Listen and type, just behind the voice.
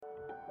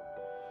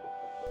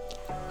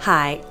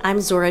Hi,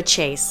 I'm Zora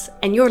Chase,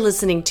 and you're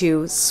listening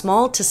to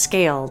Small to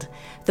Scaled,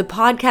 the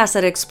podcast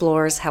that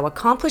explores how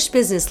accomplished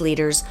business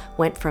leaders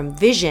went from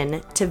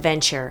vision to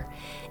venture.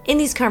 In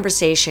these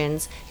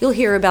conversations, you'll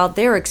hear about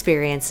their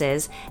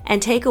experiences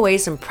and take away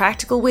some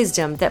practical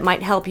wisdom that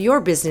might help your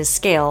business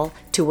scale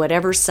to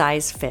whatever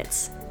size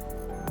fits.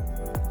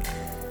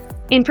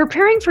 In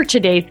preparing for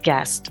today's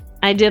guest,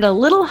 I did a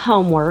little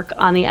homework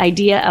on the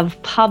idea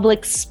of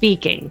public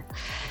speaking.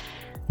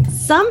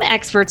 Some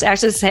experts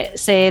actually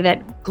say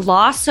that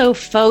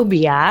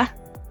glossophobia,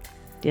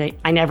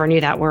 I never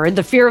knew that word,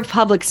 the fear of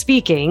public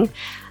speaking,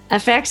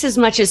 affects as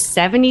much as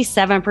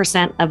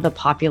 77% of the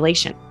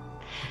population.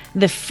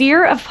 The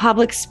fear of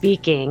public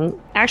speaking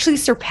actually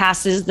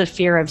surpasses the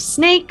fear of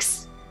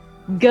snakes,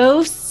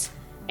 ghosts,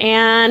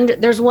 and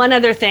there's one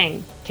other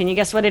thing. Can you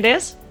guess what it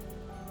is?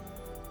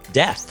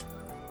 Death.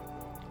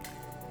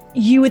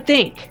 You would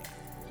think.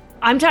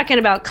 I'm talking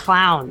about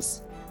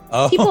clowns.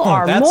 Oh, people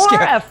are more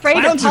scary.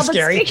 afraid Clowns of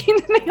public speaking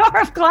than they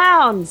are of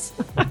clowns.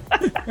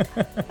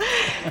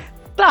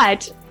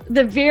 But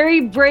the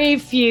very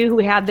brave few who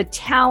have the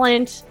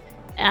talent,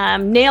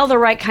 nail the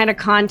right kind of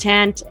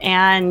content,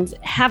 and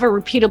have a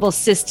repeatable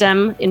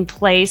system in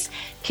place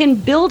can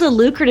build a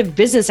lucrative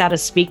business out of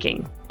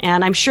speaking.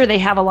 And I'm sure they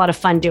have a lot of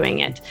fun doing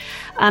it.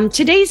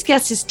 Today's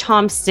guest is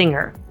Tom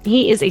Singer.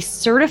 He is a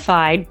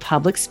certified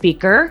public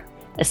speaker,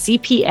 a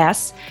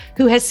CPS,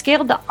 who has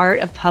scaled the art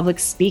of public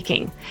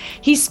speaking.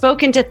 He's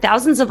spoken to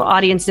thousands of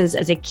audiences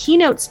as a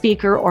keynote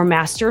speaker or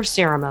master of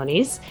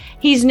ceremonies.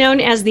 He's known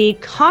as the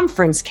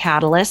conference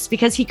catalyst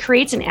because he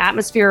creates an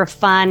atmosphere of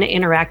fun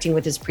interacting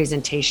with his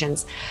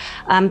presentations.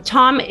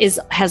 Tom has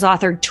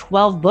authored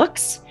 12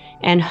 books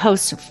and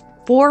hosts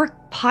 4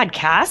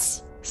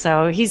 podcasts.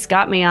 So he's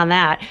got me on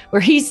that, where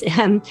he's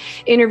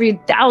interviewed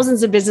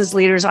thousands of business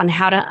leaders on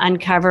how to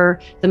uncover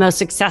the most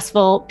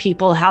successful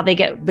people, how they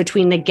get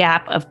between the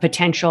gap of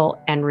potential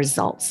and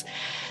results.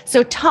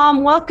 So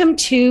Tom, welcome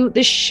to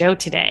the show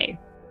today.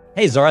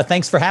 Hey, Zora,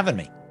 thanks for having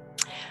me.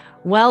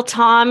 Well,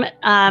 Tom,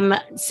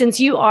 since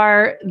you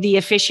are the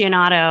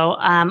aficionado,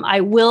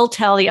 I will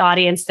tell the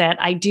audience that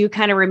I do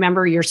kind of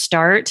remember your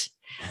start.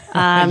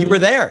 You were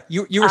there.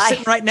 You were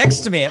sitting right next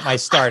to me at my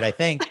start, I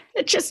think.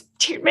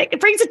 It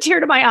brings a tear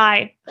to my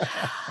eye.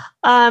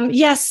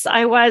 Yes,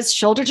 I was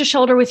shoulder to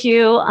shoulder with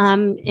you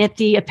at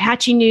the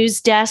Apache News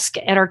desk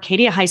at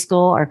Arcadia High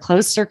School, our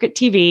closed circuit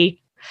TV.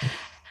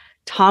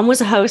 Tom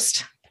was a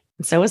host,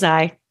 and so was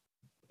I,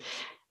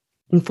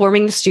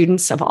 informing the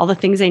students of all the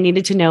things they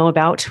needed to know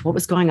about what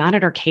was going on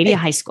at Arcadia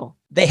High School.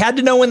 They had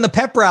to know when the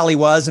pep rally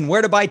was and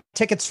where to buy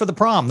tickets for the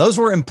prom. Those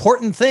were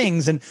important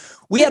things. And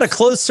we had a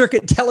closed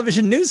circuit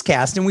television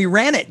newscast, and we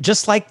ran it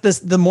just like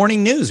the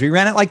morning news. We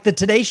ran it like the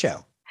Today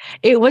Show.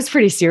 It was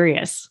pretty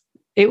serious.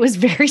 It was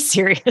very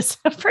serious.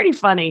 Pretty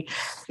funny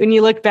when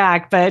you look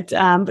back, but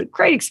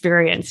great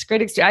experience.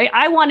 Great experience.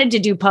 I wanted to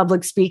do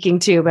public speaking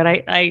too, but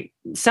I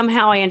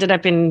somehow ended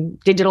up in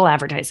digital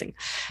advertising.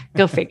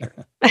 Go figure.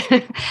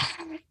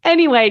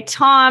 Anyway,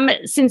 Tom,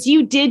 since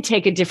you did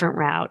take a different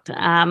route,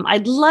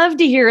 I'd love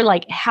to hear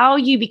how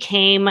you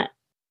became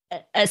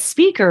a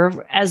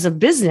speaker as a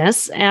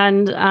business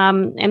and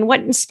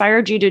what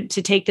inspired you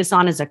to take this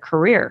on as a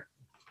career.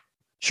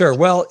 Sure.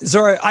 Well,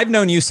 Zora, I've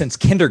known you since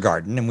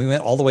kindergarten, and we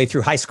went all the way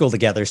through high school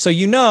together. So,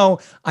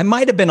 I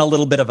might have been a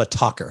little bit of a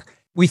talker.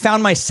 We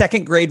found my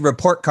second grade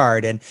report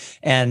card, and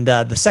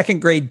the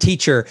second grade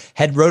teacher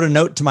had wrote a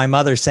note to my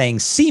mother saying,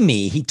 "See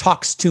me, he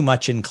talks too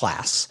much in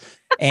class."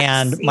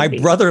 And my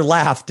brother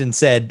laughed and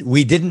said,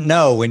 "We didn't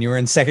know when you were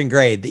in second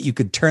grade that you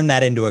could turn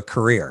that into a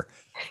career."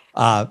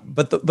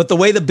 But the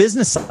way the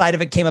business side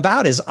of it came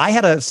about is I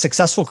had a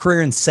successful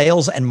career in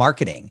sales and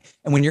marketing.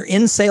 And when you're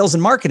in sales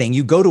and marketing,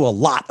 you go to a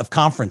lot of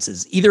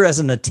conferences, either as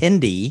an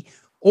attendee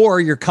or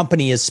your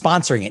company is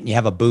sponsoring it and you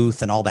have a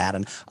booth and all that.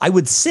 And I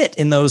would sit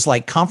in those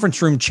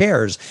conference room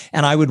chairs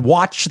and I would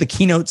watch the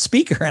keynote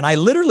speaker. And I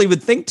literally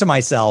would think to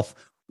myself,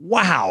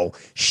 wow,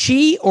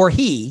 she or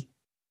he,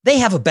 they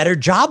have a better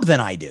job than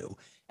I do.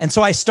 And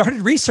so I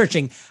started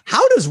researching,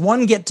 how does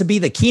one get to be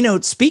the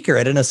keynote speaker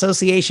at an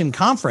association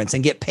conference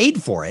and get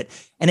paid for it?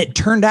 And it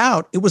turned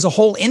out it was a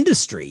whole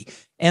industry.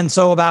 And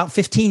so about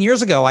 15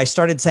 years ago, I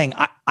started saying,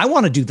 I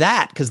want to do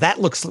that because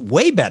that looks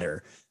way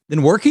better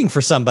than working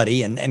for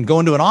somebody and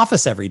going to an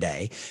office every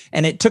day.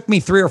 And it took me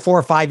 3 or 4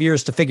 or 5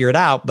 years to figure it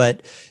out.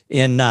 But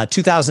in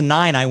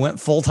 2009, I went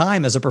full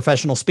time as a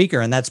professional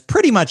speaker. And that's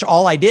pretty much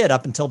all I did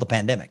up until the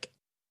pandemic.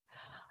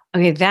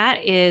 Okay,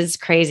 that is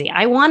crazy.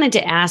 I wanted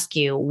to ask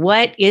you,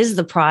 what is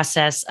the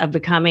process of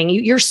becoming,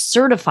 you're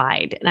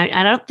certified? And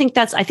I think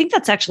that's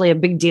actually a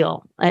big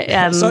deal.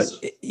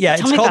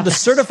 It's called the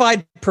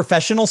Certified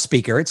Professional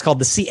Speaker. It's called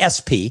the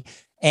CSP.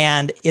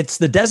 And it's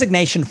the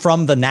designation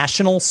from the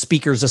National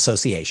Speakers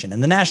Association.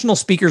 And the National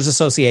Speakers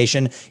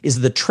Association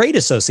is the trade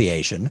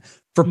association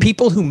for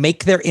people who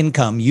make their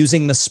income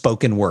using the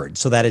spoken word.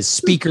 So that is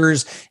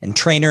speakers and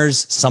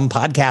trainers, some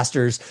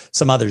podcasters,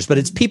 some others, but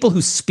it's people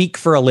who speak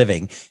for a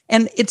living.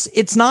 And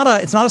it's not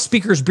a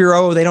speakers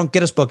bureau. They don't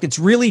get us booked. It's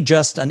really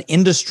just an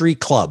industry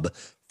club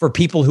for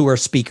people who are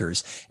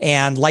speakers.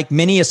 And like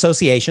many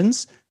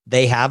associations,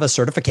 they have a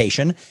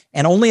certification,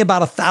 and only about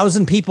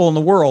 1,000 people in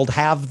the world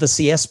have the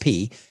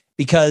CSP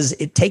because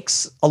it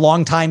takes a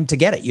long time to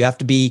get it. You have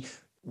to be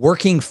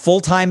working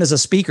full-time as a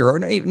speaker, or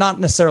not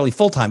necessarily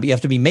full-time, but you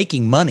have to be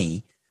making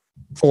money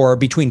for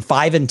between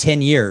 5 and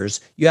 10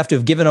 years. You have to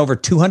have given over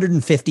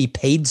 250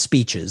 paid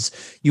speeches.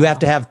 You have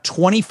to have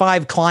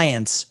 25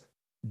 clients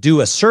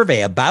do a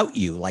survey about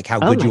you, like how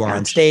good you are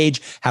on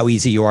stage, how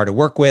easy you are to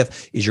work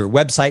with, is your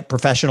website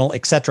professional,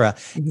 etc.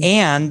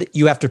 And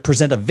you have to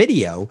present a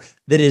video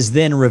that is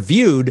then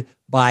reviewed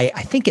by,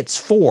 I think it's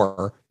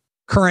 4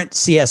 current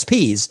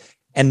CSPs,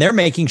 and they're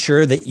making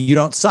sure that you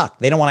don't suck.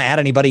 They don't want to add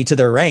anybody to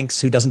their ranks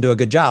who doesn't do a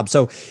good job.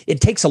 So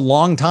it takes a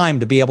long time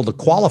to be able to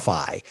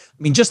qualify. I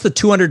mean, just the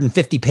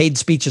 250 paid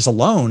speeches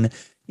alone,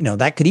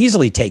 that could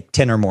easily take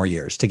 10 or more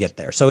years to get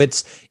there. So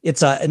it's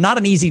not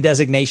an easy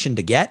designation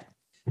to get.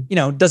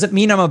 Does it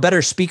mean I'm a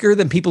better speaker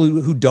than people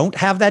who don't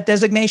have that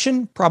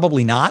designation?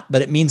 Probably not,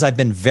 but it means I've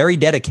been very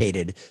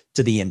dedicated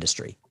to the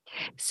industry.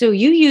 So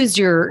you used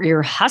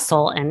your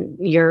hustle and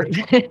your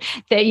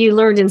that you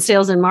learned in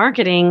sales and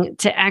marketing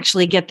to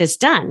actually get this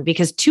done,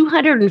 because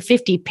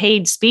 250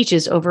 paid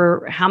speeches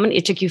over how many?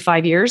 It took you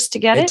 5 years to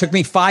get it? It took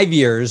me 5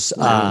 years.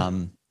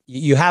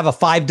 You have a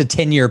 5 to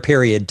 10 year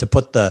period to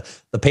put the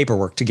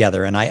paperwork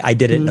together, and I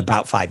did it in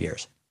about 5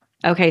 years.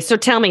 Okay, so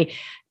tell me,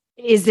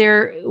 is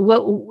there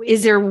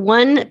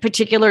one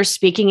particular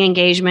speaking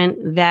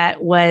engagement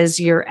that was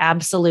your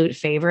absolute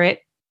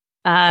favorite?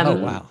 Oh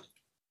wow.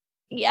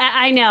 Yeah,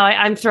 I know.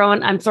 I'm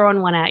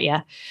throwing one at you.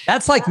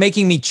 That's like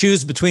making me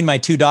choose between my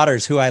 2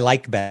 daughters who I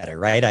like better,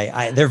 right?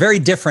 They're very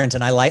different,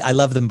 and I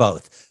love them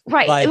both.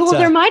 Right. But, well,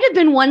 there might have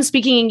been one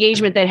speaking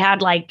engagement that had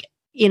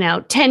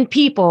 10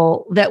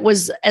 people that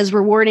was as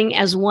rewarding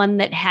as one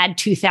that had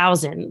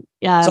 2,000.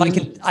 So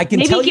I can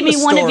maybe tell give you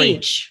me one of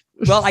each.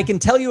 Well, I can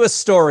tell you a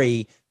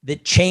story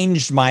that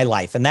changed my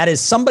life. And that is,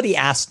 somebody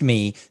asked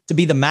me to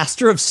be the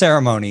master of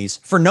ceremonies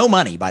for no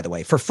money, by the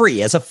way, for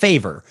free, as a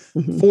favor,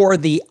 for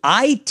the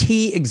IT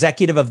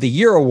Executive of the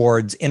Year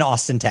Awards in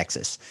Austin,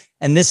 Texas.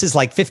 And this is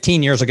like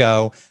 15 years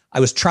ago. I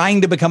was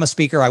trying to become a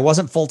speaker. I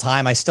wasn't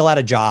full-time. I still had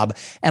a job.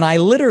 And I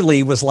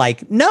literally was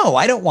like, no,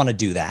 I don't want to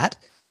do that.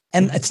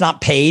 And it's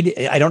not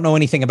paid. I don't know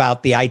anything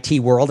about the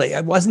IT world.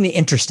 It wasn't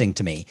interesting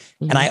to me.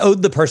 And I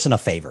owed the person a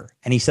favor.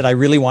 And he said, I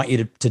really want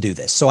you to do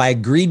this. So I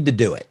agreed to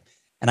do it.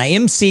 And I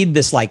emceed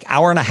this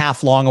hour and a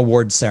half long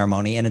award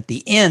ceremony. And at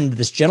the end,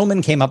 this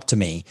gentleman came up to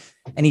me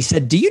and he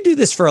said, do you do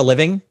this for a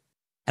living?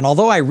 And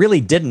although I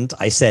really didn't,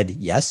 I said,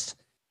 yes.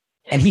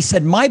 And he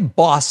said, my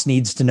boss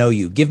needs to know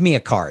you. Give me a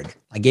card.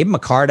 I gave him a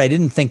card. I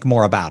didn't think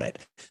more about it.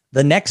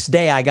 The next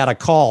day, I got a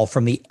call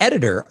from the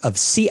editor of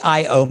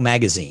CIO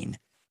magazine.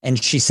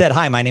 And she said,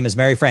 hi, my name is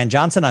Mary Fran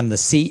Johnson. I'm the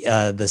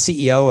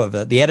CEO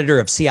of the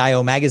editor of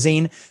CIO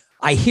magazine.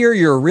 I hear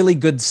you're a really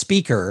good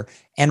speaker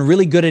and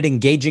really good at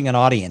engaging an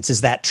audience.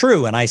 Is that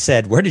true? And I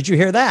said, where did you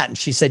hear that? And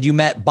she said, you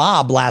met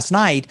Bob last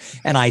night.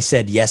 And I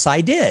said, yes,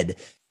 I did.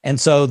 And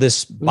so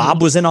this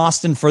Bob was in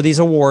Austin for these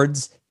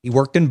awards. He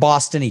worked in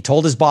Boston. He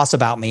told his boss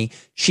about me.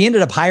 She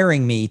ended up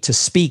hiring me to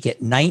speak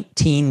at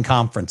 19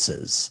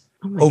 conferences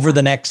over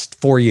the next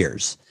 4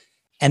 years.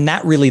 And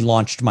that really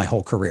launched my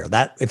whole career.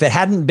 That if it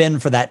hadn't been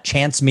for that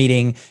chance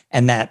meeting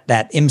and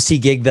that MC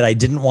gig that I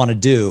didn't want to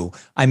do,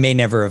 I may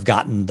never have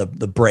gotten the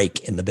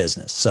break in the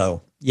business.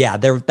 So yeah,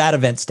 that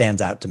event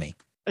stands out to me.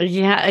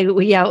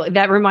 Yeah.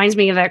 That reminds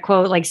me of that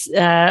quote,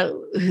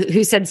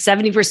 who said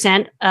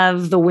 70%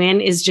 of the win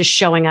is just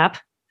showing up.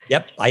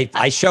 Yep.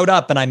 I showed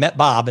up and I met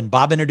Bob, and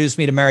Bob introduced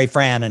me to Mary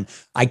Fran, and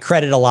I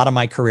credit a lot of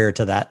my career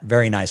to that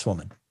very nice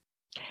woman.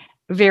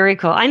 Very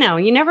cool. I know.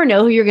 You never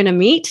know who you're going to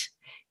meet.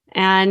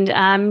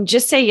 And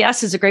just say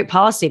yes is a great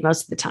policy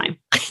most of the time.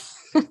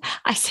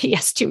 I say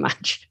yes too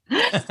much,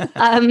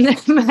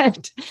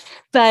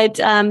 but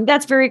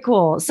that's very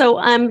cool.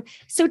 So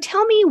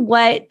tell me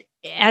what,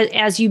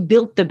 as you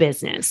built the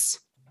business,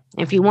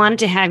 if you wanted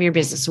to have your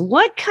business,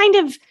 what kind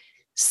of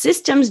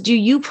systems do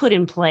you put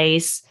in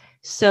place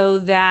so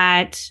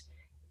that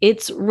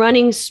it's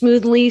running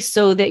smoothly,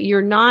 so that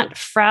you're not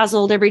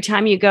frazzled every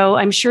time you go?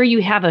 I'm sure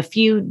you have a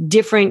few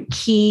different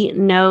key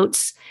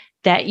notes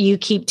that you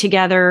keep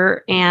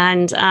together.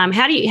 And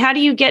how do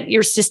you get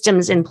your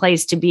systems in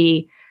place to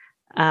be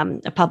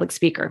a public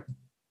speaker?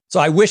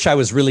 So I wish I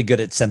was really good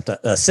at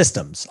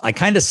systems. I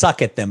kind of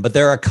suck at them, but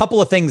there are a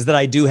couple of things that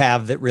I do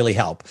have that really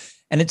help.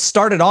 And it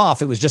started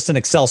off, it was just an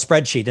Excel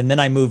spreadsheet. And then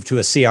I moved to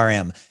a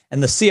CRM,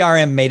 and the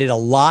CRM made it a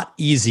lot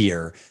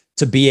easier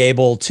to be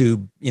able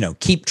to,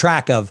 keep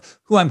track of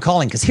who I'm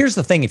calling. Because here's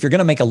the thing, if you're going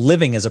to make a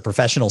living as a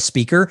professional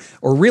speaker,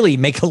 or really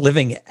make a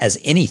living as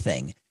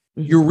anything,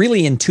 you're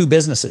really in 2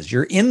 businesses.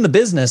 You're in the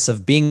business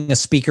of being a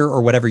speaker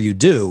or whatever you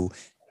do,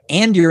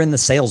 and you're in the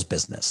sales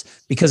business.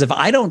 Because if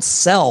I don't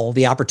sell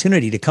the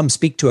opportunity to come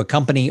speak to a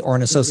company or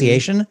an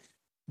association,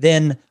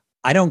 then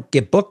I don't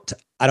get booked.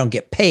 I don't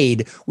get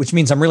paid, which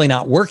means I'm really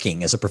not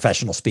working as a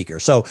professional speaker.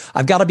 So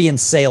I've got to be in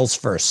sales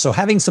first. So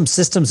having some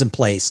systems in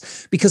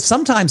place, because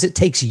sometimes it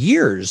takes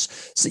years.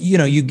 So,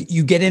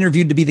 you get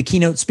interviewed to be the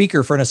keynote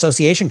speaker for an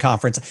association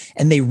conference,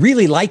 and they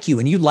really like you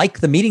and you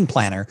like the meeting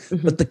planner,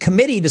 but the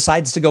committee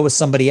decides to go with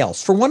somebody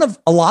else for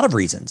a lot of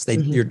reasons.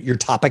 Your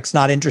topic's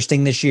not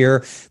interesting this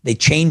year. They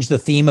change the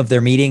theme of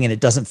their meeting and it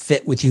doesn't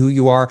fit with who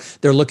you are.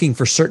 They're looking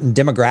for certain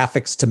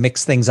demographics to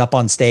mix things up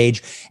on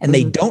stage, and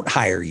they don't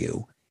hire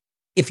you.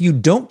 If you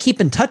don't keep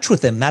in touch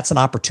with them, that's an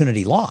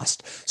opportunity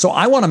lost. So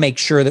I want to make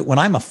sure that when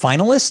I'm a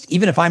finalist,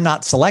 even if I'm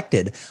not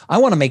selected, I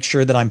want to make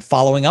sure that I'm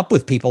following up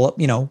with people,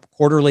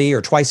 quarterly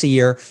or twice a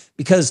year,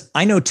 because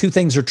I know two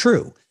things are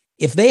true.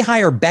 If they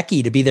hire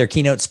Becky to be their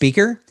keynote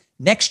speaker,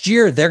 next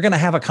year they're going to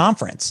have a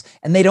conference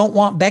and they don't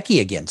want Becky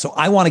again. So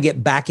I want to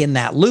get back in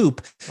that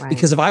loop,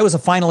 because if I was a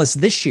finalist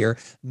this year,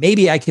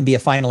 maybe I can be a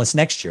finalist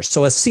next year.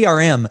 So a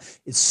CRM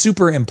is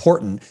super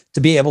important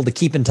to be able to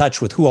keep in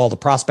touch with who all the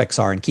prospects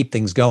are and keep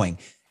things going.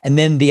 And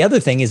then the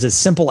other thing is as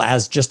simple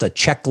as just a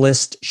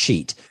checklist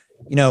sheet.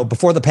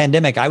 Before the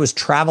pandemic, I was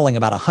traveling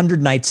about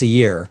 100 nights a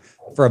year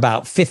for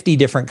about 50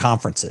 different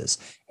conferences.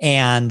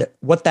 And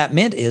what that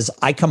meant is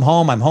I come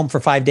home, I'm home for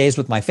 5 days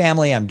with my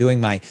family. I'm doing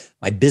my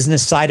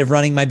business side of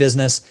running my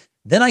business.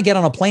 Then I get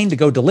on a plane to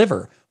go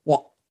deliver.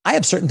 Well, I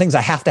have certain things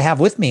I have to have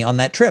with me on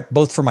that trip,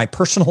 both for my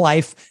personal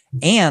life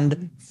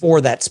and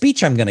for that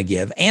speech I'm going to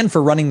give and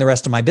for running the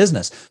rest of my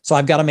business. So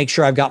I've got to make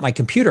sure I've got my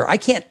computer. I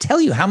can't tell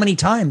you how many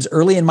times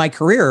early in my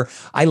career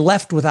I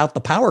left without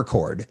the power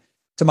cord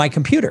to my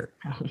computer.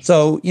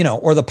 So,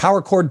 or the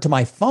power cord to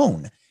my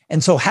phone.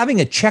 And so having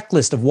a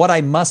checklist of what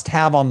I must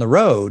have on the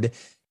road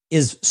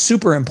is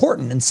super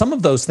important. And some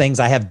of those things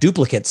I have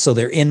duplicates, so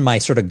they're in my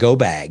sort of go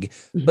bag.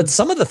 But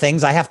some of the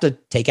things I have to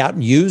take out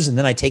and use, and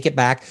then I take it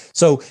back.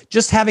 So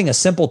just having a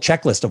simple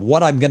checklist of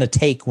what I'm going to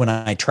take when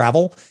I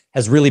travel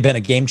has really been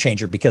a game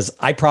changer, because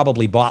I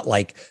probably bought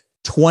like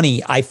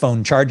 20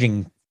 iPhone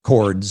charging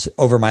cords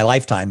over my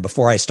lifetime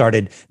before I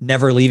started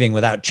never leaving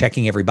without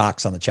checking every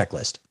box on the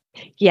checklist.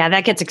 Yeah,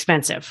 that gets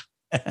expensive.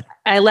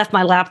 I left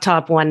my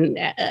laptop one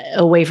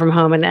away from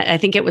home, and I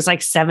think it was like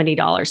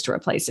 $70 to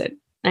replace it.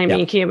 I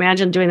mean, Can you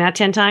imagine doing that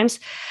 10 times?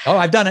 Oh,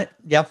 I've done it.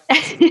 Yep.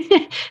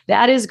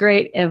 That is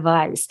great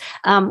advice.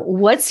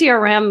 What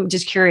CRM,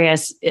 just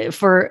curious,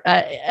 for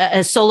a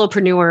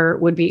solopreneur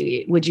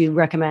would you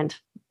recommend?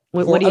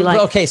 What do you like?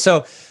 Okay,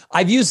 so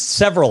I've used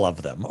several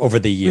of them over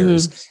the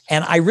years,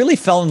 and I really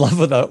fell in love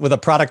with a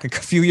product a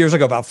few years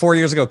ago, about 4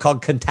 years ago,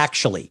 called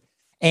Contactually.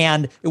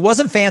 And it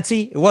wasn't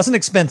fancy, it wasn't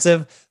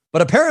expensive,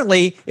 but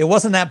apparently it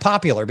wasn't that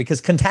popular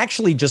because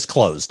Contactually just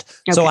closed.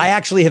 Okay. So I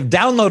actually have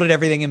downloaded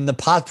everything in the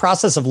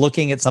process of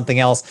looking at something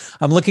else.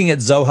 I'm looking at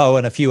Zoho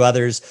and a few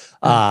others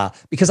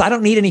because I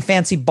don't need any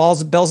fancy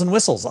bells and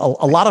whistles. A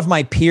lot of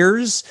my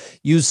peers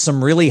use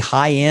some really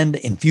high-end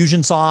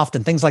Infusionsoft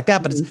and things like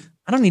that, but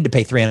I don't need to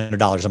pay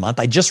 $300 a month.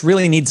 I just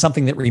really need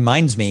something that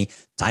reminds me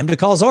time to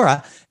call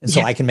Zora, and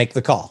so I can make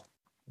the call.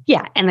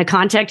 Yeah. And the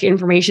contact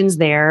information's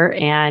there,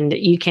 and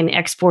you can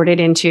export it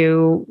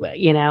into,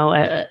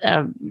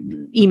 a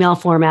email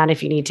format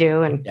if you need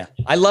to. And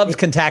I loved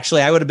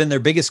Contactually. I would have been their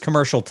biggest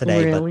commercial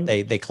today, but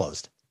they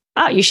closed.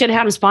 Oh, you should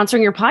have them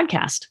sponsoring your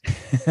podcast.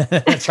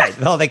 That's right.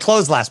 Well, they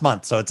closed last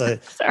month, so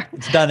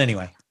it's done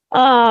anyway.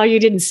 Oh,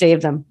 you didn't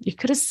save them. You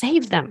could have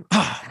saved them.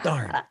 Oh,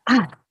 darn.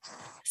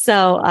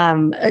 So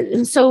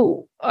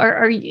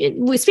are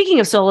you, speaking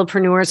of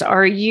solopreneurs,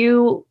 are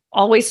you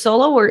always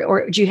solo,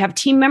 or do you have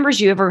team members?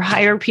 Do you ever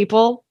hire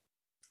people?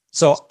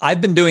 So I've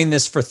been doing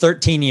this for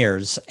 13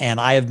 years, and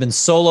I have been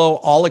solo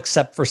all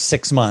except for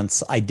 6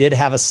 months. I did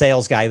have a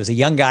sales guy. He was a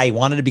young guy. He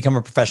wanted to become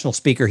a professional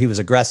speaker. He was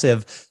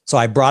aggressive. So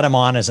I brought him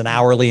on as an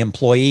hourly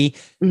employee.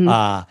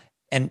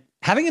 And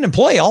having an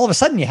employee, all of a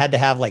sudden you had to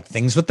have like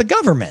things with the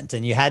government,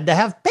 and you had to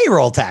have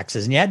payroll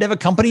taxes, and you had to have a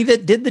company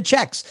that did the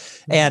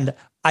checks. And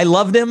I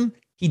loved him.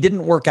 He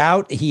didn't work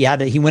out. He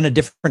went a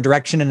different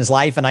direction in his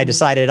life. And I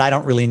decided I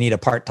don't really need a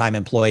part-time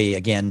employee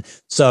again.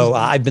 So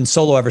I've been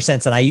solo ever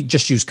since. And I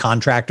just use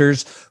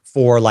contractors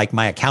for like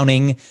my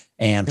accounting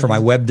and for my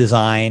web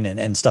design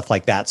and stuff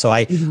like that. So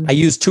I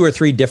use 2 or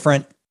 3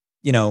 different,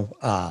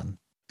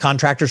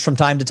 contractors from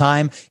time to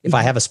time if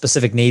I have a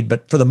specific need.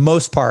 But for the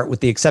most part,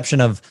 with the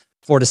exception of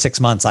 4 to 6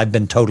 months, I've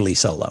been totally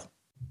solo.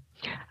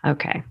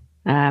 Okay.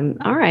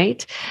 All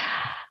right.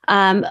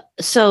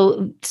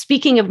 So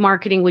speaking of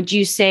marketing, would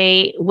you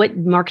say what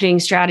marketing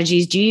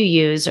strategies do you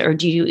use, or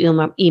do you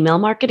email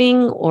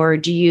marketing, or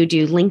do you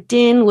do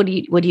LinkedIn? What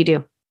do you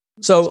do?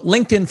 So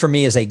LinkedIn for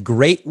me is a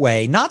great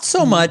way, not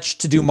so much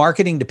to do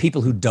marketing to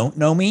people who don't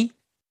know me,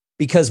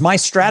 because my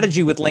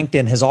strategy with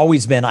LinkedIn has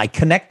always been I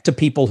connect to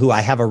people who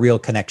I have a real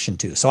connection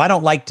to. So I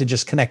don't like to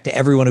just connect to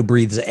everyone who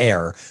breathes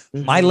air.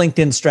 My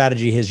LinkedIn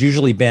strategy has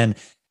usually been,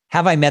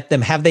 have I met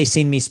them? Have they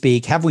seen me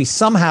speak? Have we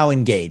somehow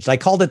engaged? I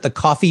called it the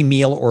coffee,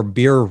 meal, or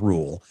beer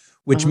rule,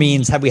 which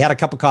means have we had a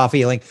cup of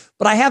coffee?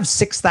 But I have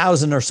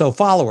 6,000 or so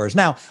followers.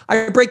 Now,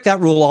 I break that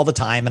rule all the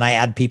time, and I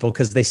add people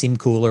because they seem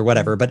cool or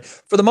whatever. But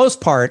for the most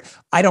part,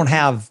 I don't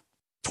have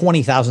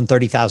 20,000,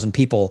 30,000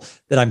 people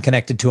that I'm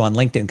connected to on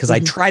LinkedIn because I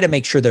try to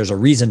make sure there's a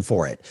reason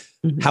for it.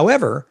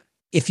 However,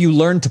 if you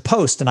learn to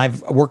post, and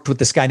I've worked with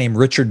this guy named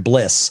Richard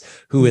Bliss,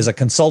 who is a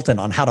consultant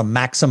on how to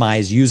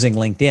maximize using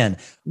LinkedIn.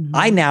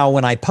 I now,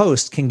 when I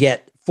post, can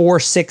get 4,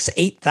 6,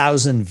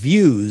 8,000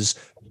 views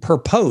per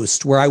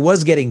post, where I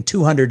was getting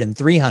 200 and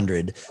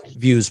 300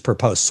 views per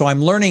post. So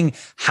I'm learning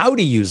how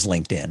to use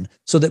LinkedIn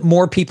so that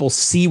more people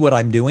see what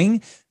I'm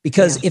doing.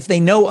 Because if they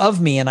know of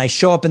me and I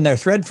show up in their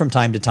thread from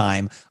time to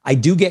time, I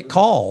do get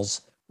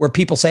calls where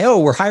people say, oh,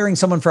 we're hiring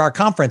someone for our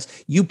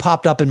conference. You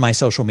popped up in my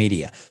social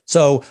media.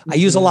 So I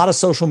use a lot of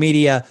social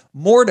media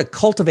more to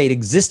cultivate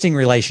existing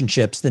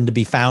relationships than to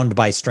be found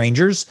by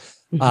strangers.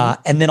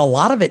 And then a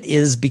lot of it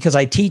is because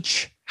I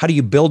teach how do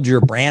you build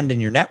your brand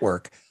and your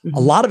network. A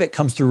lot of it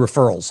comes through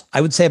referrals. I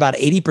would say about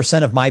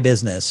 80% of my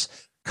business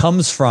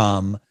comes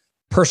from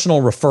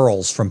personal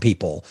referrals from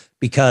people,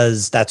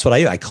 because that's what I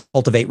do. I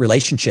cultivate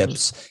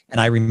relationships and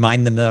I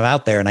remind them that I'm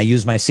out there, and I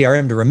use my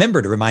CRM to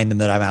remember to remind them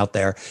that I'm out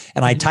there.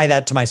 And I tie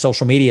that to my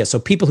social media. So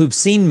people who've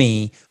seen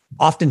me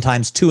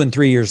oftentimes 2 and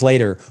 3 years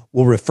later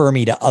will refer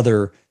me to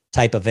other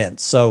type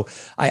events. So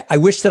I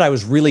wish that I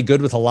was really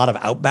good with a lot of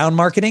outbound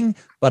marketing,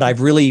 but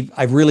I've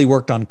really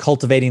worked on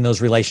cultivating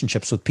those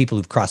relationships with people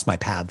who've crossed my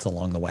paths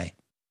along the way.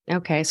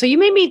 Okay. So you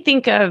made me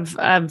think of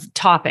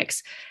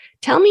topics.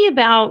 Tell me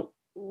about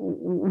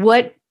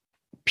what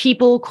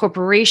people,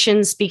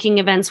 corporations, speaking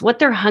events, what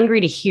they're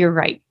hungry to hear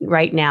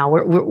right now.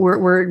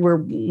 We're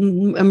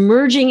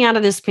emerging out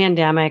of this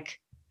pandemic.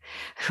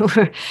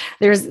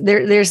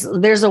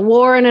 There's a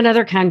war in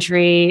another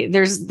country.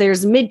 There's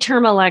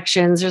midterm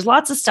elections. There's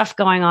lots of stuff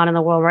going on in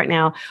the world right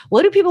now.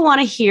 What do people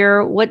want to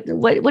hear? What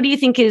do you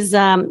think is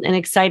an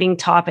exciting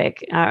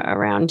topic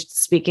around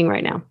speaking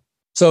right now?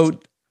 So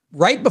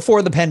right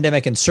before the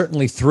pandemic, and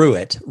certainly through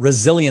it,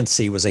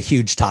 resiliency was a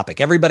huge topic.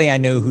 Everybody I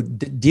knew who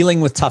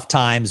dealing with tough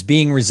times,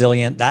 being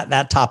resilient,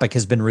 that topic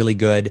has been really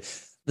good.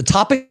 The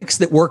topics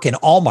that work in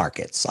all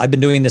markets, I've been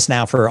doing this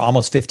now for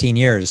almost 15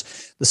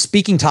 years, the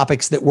speaking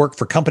topics that work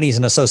for companies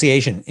and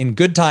association in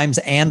good times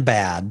and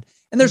bad.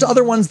 And there's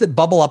other ones that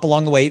bubble up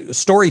along the way.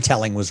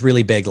 Storytelling was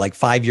really big like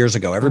 5 years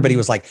ago. Everybody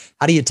was like,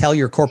 how do you tell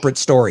your corporate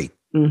story?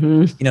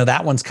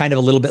 That one's kind of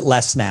a little bit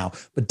less now,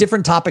 but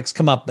different topics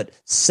come up. But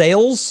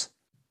sales,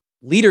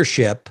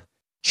 leadership,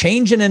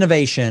 change and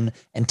innovation,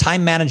 and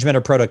time management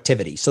or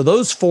productivity. So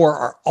those 4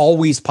 are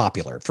always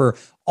popular. For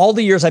all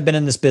the years I've been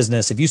in this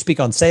business, if you speak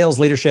on sales,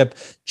 leadership,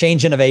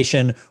 change,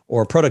 innovation,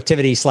 or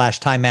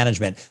productivity/time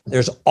management,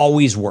 there's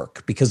always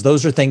work, because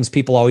those are things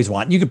people always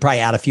want. You could probably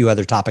add a few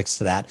other topics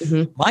to that.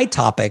 My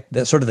topic,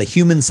 the sort of the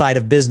human side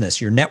of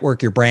business, your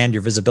network, your brand,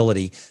 your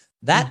visibility,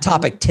 that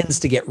topic tends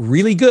to get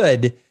really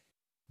good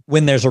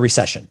when there's a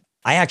recession.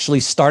 I actually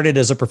started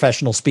as a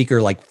professional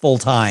speaker like full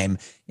time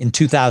in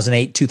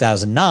 2008,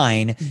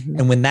 2009.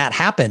 And when that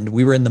happened,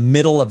 we were in the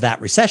middle of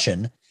that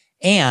recession,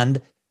 and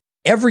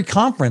every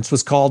conference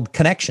was called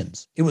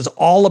Connections. It was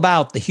all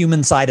about the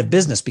human side of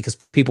business, because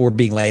people were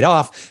being laid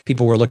off.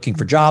 People were looking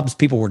for jobs.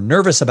 People were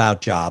nervous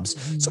about jobs.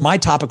 So my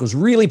topic was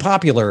really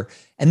popular.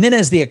 And then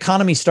as the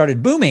economy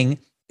started booming,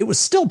 it was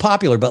still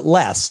popular, but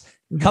less.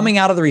 Coming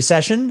out of the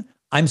recession,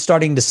 I'm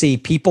starting to see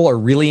people are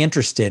really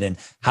interested in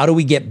how do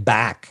we get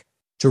back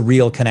to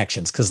real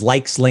connections, because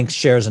likes, links,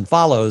 shares, and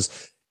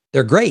follows,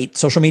 they're great.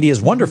 Social media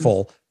is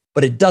wonderful,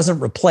 but it doesn't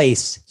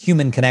replace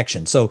human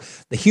connection. So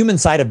the human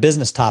side of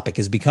business topic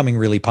is becoming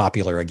really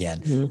popular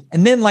again.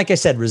 And then, like I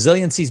said,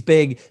 resiliency is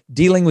big.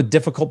 Dealing with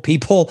difficult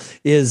people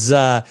is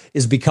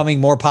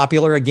becoming more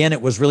popular again.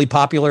 It was really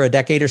popular a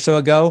decade or so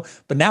ago,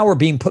 but now we're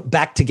being put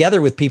back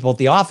together with people at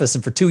the office.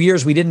 And for 2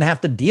 years, we didn't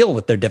have to deal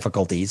with their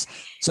difficulties.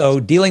 So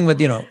dealing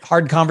with,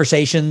 hard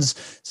conversations,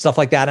 stuff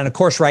like that. And of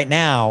course, right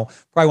now,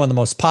 probably one of the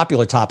most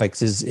popular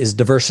topics is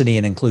diversity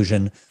and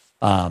inclusion,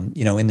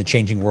 in the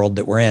changing world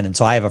that we're in. And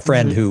so I have a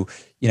friend who,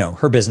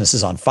 her business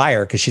is on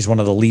fire because she's one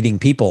of the leading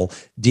people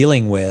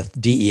dealing with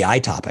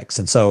DEI topics.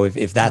 And so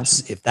if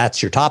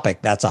that's your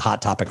topic, that's a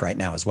hot topic right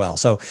now as well.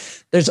 So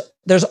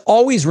there's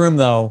always room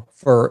though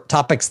for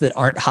topics that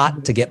aren't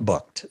hot to get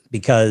booked,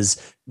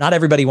 because not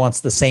everybody wants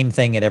the same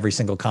thing at every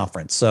single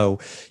conference. So,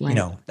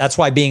 that's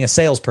why being a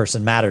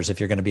salesperson matters if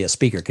you're going to be a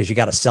speaker, because you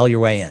got to sell your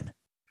way in.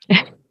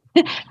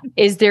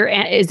 Is there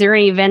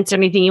any events or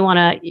anything you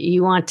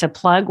want to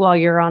plug while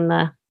you're on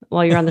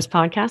this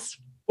podcast?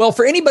 Well,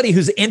 for anybody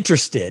who's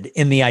interested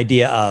in the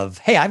idea of,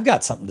 hey, I've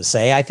got something to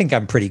say. I think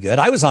I'm pretty good.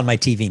 I was on my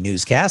TV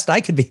newscast.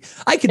 I could be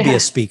a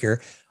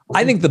speaker.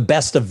 I think the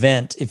best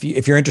event,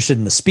 if you're interested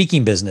in the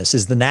speaking business,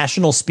 is the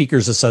National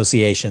Speakers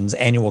Association's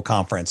annual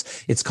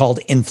conference. It's called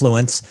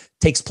Influence.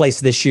 Takes place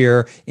this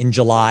year in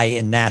July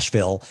in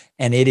Nashville,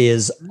 and it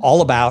is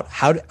all about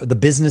the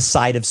business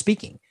side of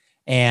speaking.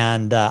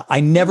 And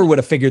I never would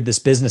have figured this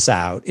business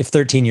out if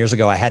 13 years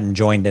ago I hadn't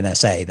joined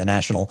NSA, the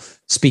National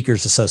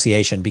Speakers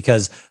Association,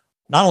 because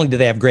not only do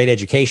they have great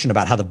education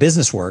about how the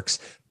business works,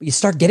 but you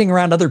start getting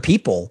around other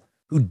people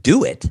who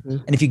do it.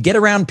 And if you get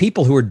around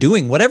people who are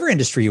doing whatever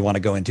industry you want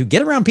to go into,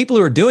 get around people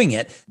who are doing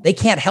it, they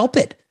can't help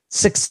it.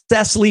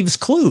 success leaves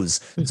clues.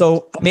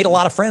 So I made a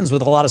lot of friends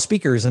with a lot of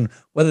speakers, and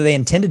whether they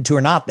intended to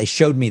or not, they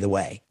showed me the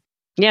way.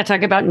 Yeah.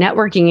 Talk about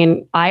networking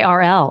in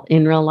IRL,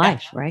 in real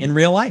life, right? In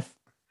real life.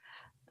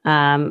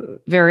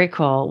 Very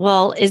cool.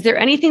 Well, is there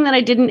anything that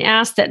I didn't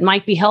ask that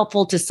might be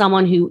helpful to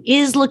someone who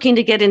is looking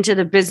to get into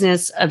the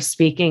business of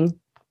speaking?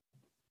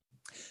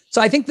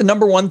 So I think the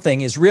number one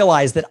thing is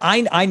realize that I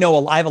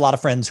have a lot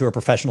of friends who are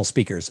professional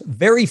speakers.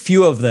 Very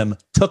few of them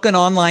took an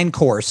online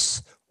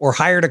course or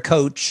hired a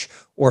coach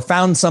or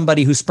found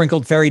somebody who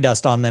sprinkled fairy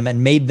dust on them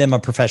and made them a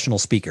professional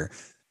speaker.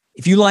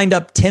 If you lined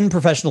up 10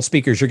 professional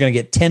speakers, you're going to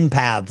get 10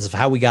 paths of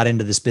how we got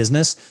into this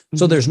business.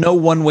 So there's no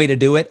one way to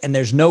do it, and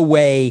there's no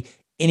way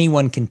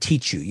anyone can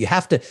teach you. You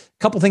have to, a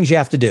couple things you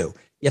have to do.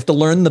 You have to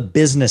learn the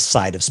business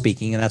side of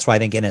speaking. And that's why I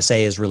think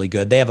NSA is really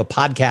good. They have a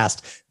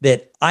podcast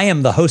that I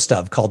am the host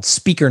of called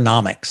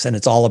Speakernomics, and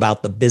it's all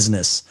about the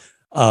business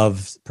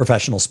of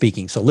professional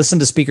speaking. So listen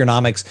to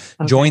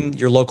Speakernomics, join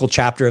your local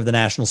chapter of the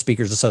National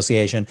Speakers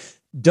Association.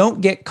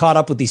 Don't get caught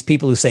up with these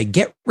people who say,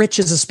 get rich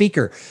as a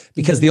speaker,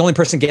 because the only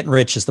person getting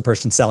rich is the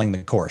person selling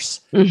the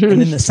course. And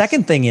then the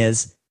second thing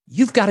is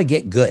you've got to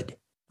get good.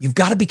 You've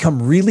got to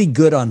become really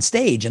good on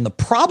stage. And the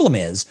problem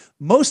is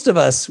most of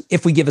us,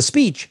 if we give a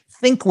speech,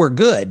 think we're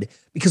good,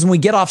 because when we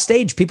get off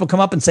stage, people come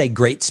up and say,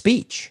 great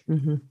speech.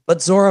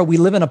 But Zora, we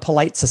live in a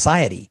polite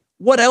society.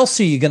 What else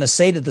are you going to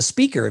say to the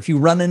speaker if you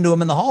run into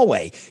him in the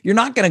hallway? You're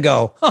not going to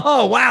go,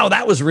 oh, wow,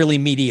 that was really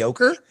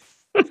mediocre.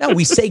 No,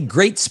 we say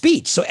great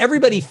speech. So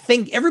everybody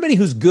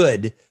who's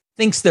good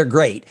thinks they're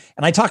great.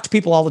 And I talk to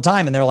people all the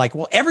time and they're like,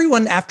 well,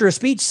 everyone after a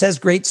speech says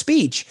great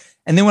speech.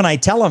 And then when I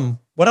tell them,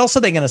 what else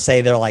are they going to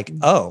say? They're like,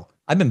 oh,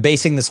 I've been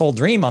basing this whole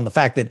dream on the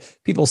fact that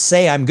people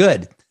say I'm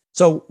good.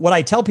 So what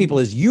I tell people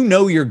is,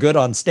 you're good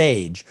on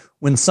stage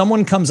when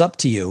someone comes up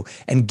to you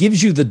and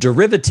gives you the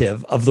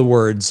derivative of the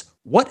words,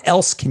 what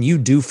else can you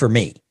do for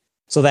me?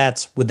 So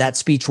would that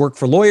speech work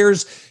for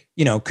lawyers?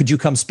 Could you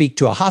come speak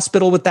to a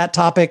hospital with that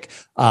topic?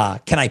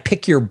 Can I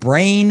pick your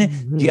brain?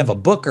 Do you have a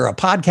book or a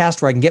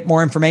podcast where I can get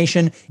more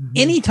information?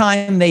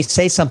 Anytime they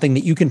say something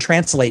that you can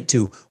translate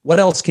to, what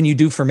else can you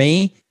do for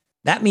me?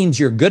 That means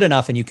you're good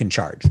enough and you can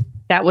charge.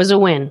 That was a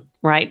win,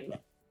 right?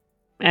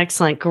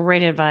 Excellent.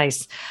 Great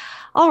advice.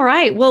 All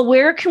right. Well,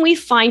 where can we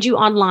find you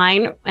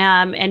online?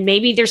 And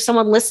maybe there's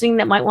someone listening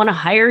that might want to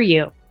hire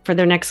you for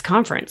their next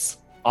conference.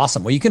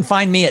 Awesome. Well, you can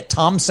find me at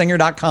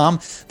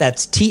tomsinger.com.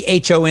 That's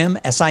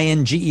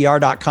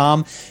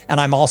THOMSINGER.com. And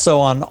I'm also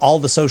on all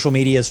the social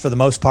medias for the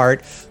most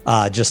part.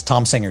 Just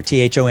Tom Singer,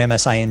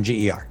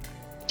 THOMSINGER.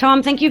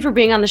 Tom, thank you for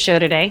being on the show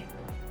today.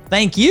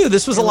 Thank you.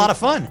 This was a lot of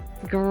fun.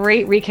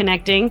 Great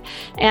reconnecting.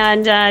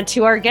 And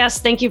to our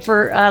guests, thank you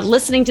for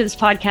listening to this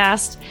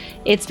podcast.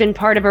 It's been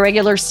part of a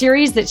regular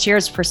series that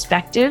shares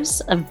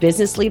perspectives of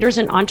business leaders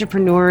and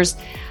entrepreneurs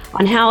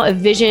on how a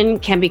vision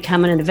can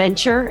become an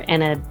adventure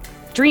and a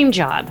dream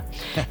job.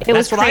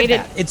 That's what created.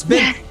 I've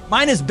had.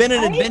 Mine has been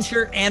an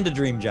adventure and a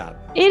dream job.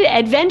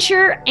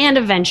 Adventure and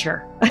a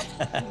venture.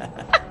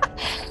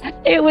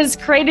 It was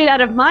created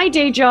out of my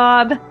day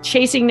job,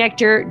 Chasing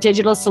Nectar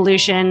Digital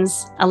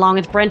Solutions, along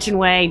with Brenton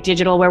Way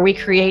Digital, where we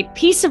create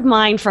peace of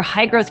mind for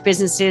high growth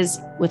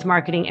businesses with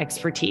marketing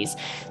expertise.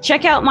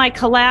 Check out my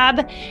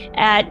collab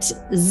at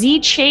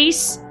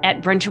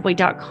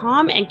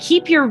zchase@brentonway.com and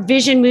keep your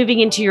vision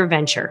moving into your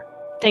venture.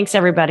 Thanks,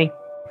 everybody.